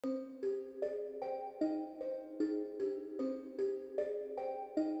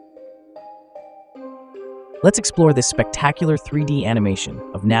Let's explore this spectacular 3D animation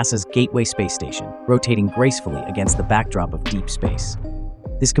of NASA's Gateway space station, rotating gracefully against the backdrop of deep space.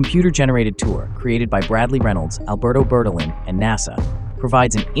 This computer-generated tour, created by Bradley Reynolds, Alberto Bertolin, and NASA,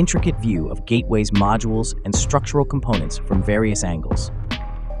 provides an intricate view of Gateway's modules and structural components from various angles.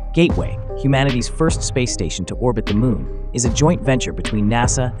 Gateway, humanity's first space station to orbit the Moon, is a joint venture between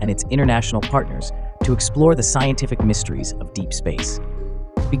NASA and its international partners to explore the scientific mysteries of deep space.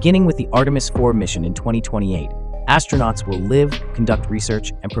 Beginning with the Artemis 4 mission in 2028, astronauts will live, conduct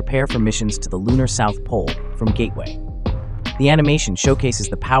research, and prepare for missions to the lunar South Pole from Gateway. The animation showcases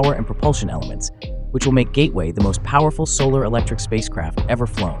the power and propulsion elements, which will make Gateway the most powerful solar electric spacecraft ever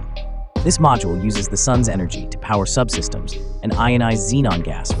flown. This module uses the sun's energy to power subsystems and ionized xenon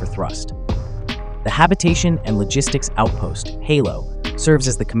gas for thrust. The Habitation and Logistics Outpost, HALO, serves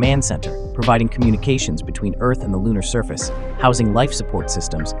as the command center, providing communications between Earth and the lunar surface, housing life support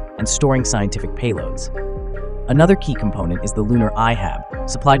systems, and storing scientific payloads. Another key component is the Lunar IHAB,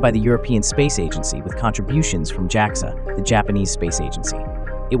 supplied by the European Space Agency with contributions from JAXA, the Japanese space agency.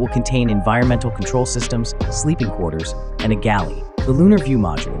 It will contain environmental control systems, sleeping quarters, and a galley. The Lunar View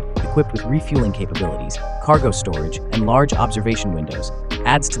module, equipped with refueling capabilities, cargo storage, and large observation windows,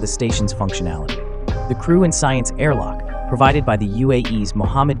 adds to the station's functionality. The Crew and Science Airlock, provided by the UAE's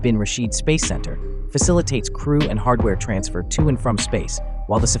Mohammed bin Rashid Space Center, facilitates crew and hardware transfer to and from space,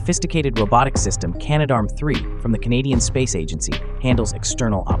 while the sophisticated robotic system Canadarm3 from the Canadian Space Agency handles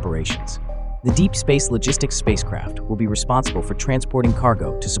external operations. The Deep Space Logistics spacecraft will be responsible for transporting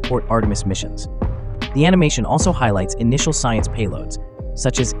cargo to support Artemis missions. The animation also highlights initial science payloads,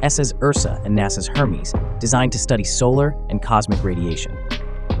 such as ESA's Ursa and NASA's Hermes, designed to study solar and cosmic radiation.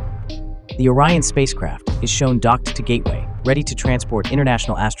 The Orion spacecraft is shown docked to Gateway, ready to transport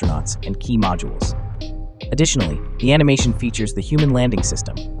international astronauts and key modules. Additionally, the animation features the Human Landing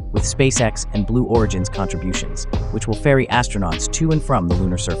System, with SpaceX and Blue Origin's contributions, which will ferry astronauts to and from the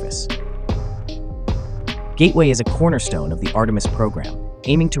lunar surface. Gateway is a cornerstone of the Artemis program,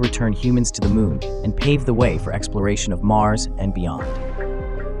 aiming to return humans to the Moon and pave the way for exploration of Mars and beyond.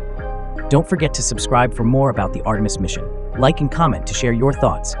 Don't forget to subscribe for more about the Artemis mission. Like and comment to share your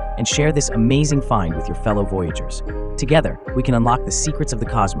thoughts, and share this amazing find with your fellow Voyagers. Together, we can unlock the secrets of the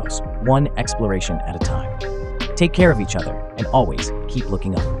cosmos, one exploration at a time. Take care of each other, and always keep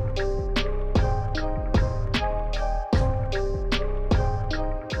looking up.